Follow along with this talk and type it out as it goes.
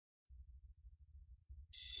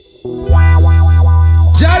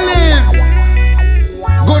Jah live,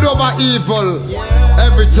 good over evil,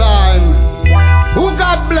 every time. Who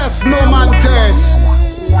God bless, no man curse.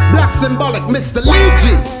 Black symbolic, Mr.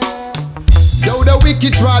 Legion. Though the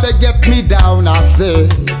wicked try to get me down, I say,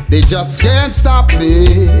 they just can't stop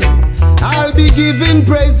me. I'll be giving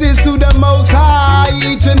praises to the Most High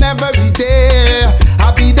each and every day.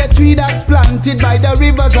 I'll be the tree that's planted by the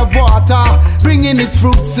rivers of water, bringing its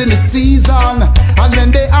fruits in its season. And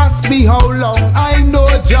when they ask me how long I know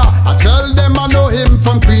Jah, I tell them I know Him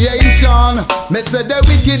from creation. Me say the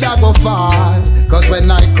wicked I go fall, cause when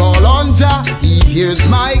I call on Jah, He hears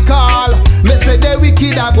my call. Me say the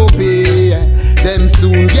wicked I go pay, them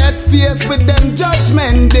soon get faced with them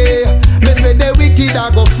judgment day. Me say the wicked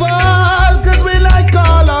I go fall, cause when I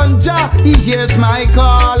call on Jah, He hears my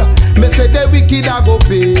call. Me say the wicked I go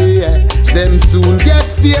pay, them soon get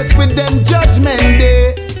faced with them judgment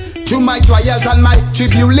day. Through my trials and my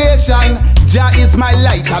tribulation, Jah is my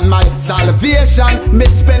light and my salvation. Me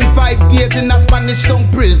spend 5 days in a Spanish town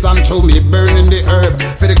prison, show me burning the herb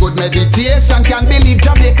for the good meditation. Can't believe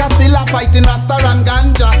Jamaica still a fighting Rasta and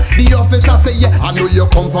ganja. The officer say, yeah, I know you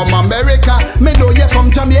come from America. Me know you come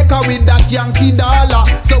Jamaica with that Yankee dollar.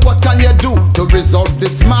 So what can you do to resolve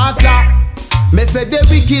this matter? Me say the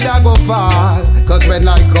wicked I go fall, cause when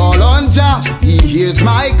I call on Jah, He hears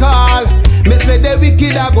my call. Me say the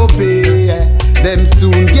wicked I go pay, them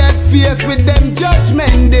soon get faced with them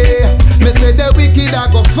judgment day. Me say the wicked I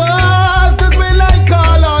go fall, cause when I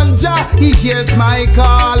call on Jah, He hears my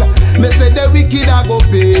call. Me say the wicked I go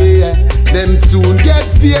pay, them soon get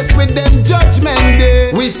faced with them judgment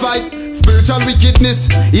day. We fight spiritual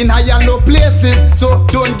wickedness in high and low places, so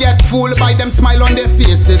don't get fooled by them smile on their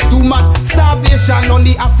faces. Too much starvation on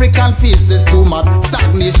the African faces, too much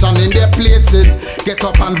stagnation in their places. Get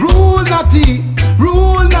up and rule, naughty,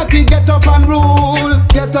 rule, naughty. Get up and rule,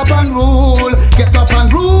 get up and rule, get up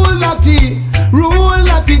and rule, naughty, rule,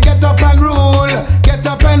 naughty. Get up and rule, get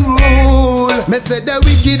up and rule. Me say the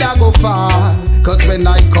wicked I go fall, cause when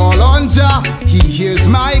I call on Jah, He hears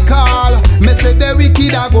my call. Me say the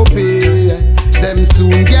wicked I go pay, them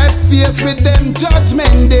soon get faced with them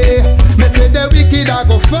judgment day. Me say the wicked I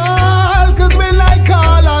go fall, cause when I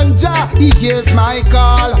call on Jah, He hears my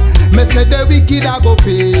call. Me say the wicked I go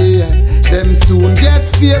pay, them soon get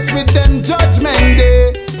faced with them judgment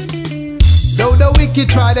day. Though the wicked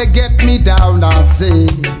try to get me down, I say,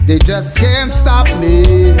 they just can't stop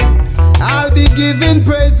me. I'll be giving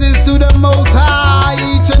praises to the Most High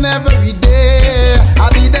each and every day.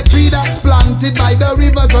 I'll be the tree that's planted by the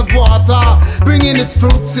rivers of water, bringing its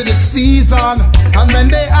fruits in its season. And when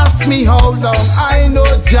they ask me how long I know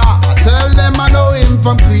Jah, I tell them I know Him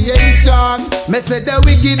from creation. Me say the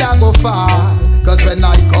wicked I go fall, cause when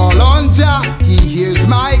I call on Jah, He hears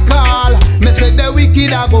my call. Me say the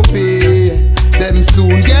wicked I go pay, them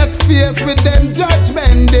soon get faced with them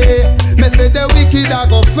judgment day. Me say the wicked I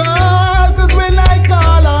go fall, cause when I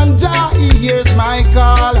call on Jah, He hears my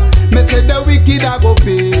call. Me say the wicked I go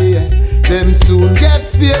pay, them soon get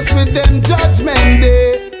faced with them judgment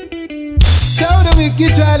day. So the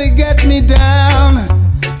wicked try to get me down,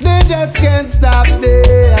 they just can't stop me.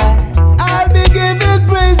 I'll be giving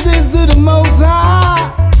praises to the Most High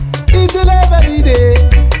each and every day.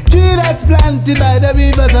 Tree that's planted by the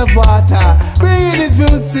rivers of water, bringing its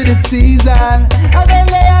fruits in its season. And then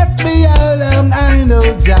they ask me how long I know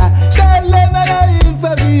Jah, tell them I know Him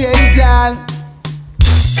for creation.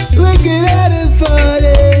 Wicked headed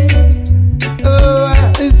falling,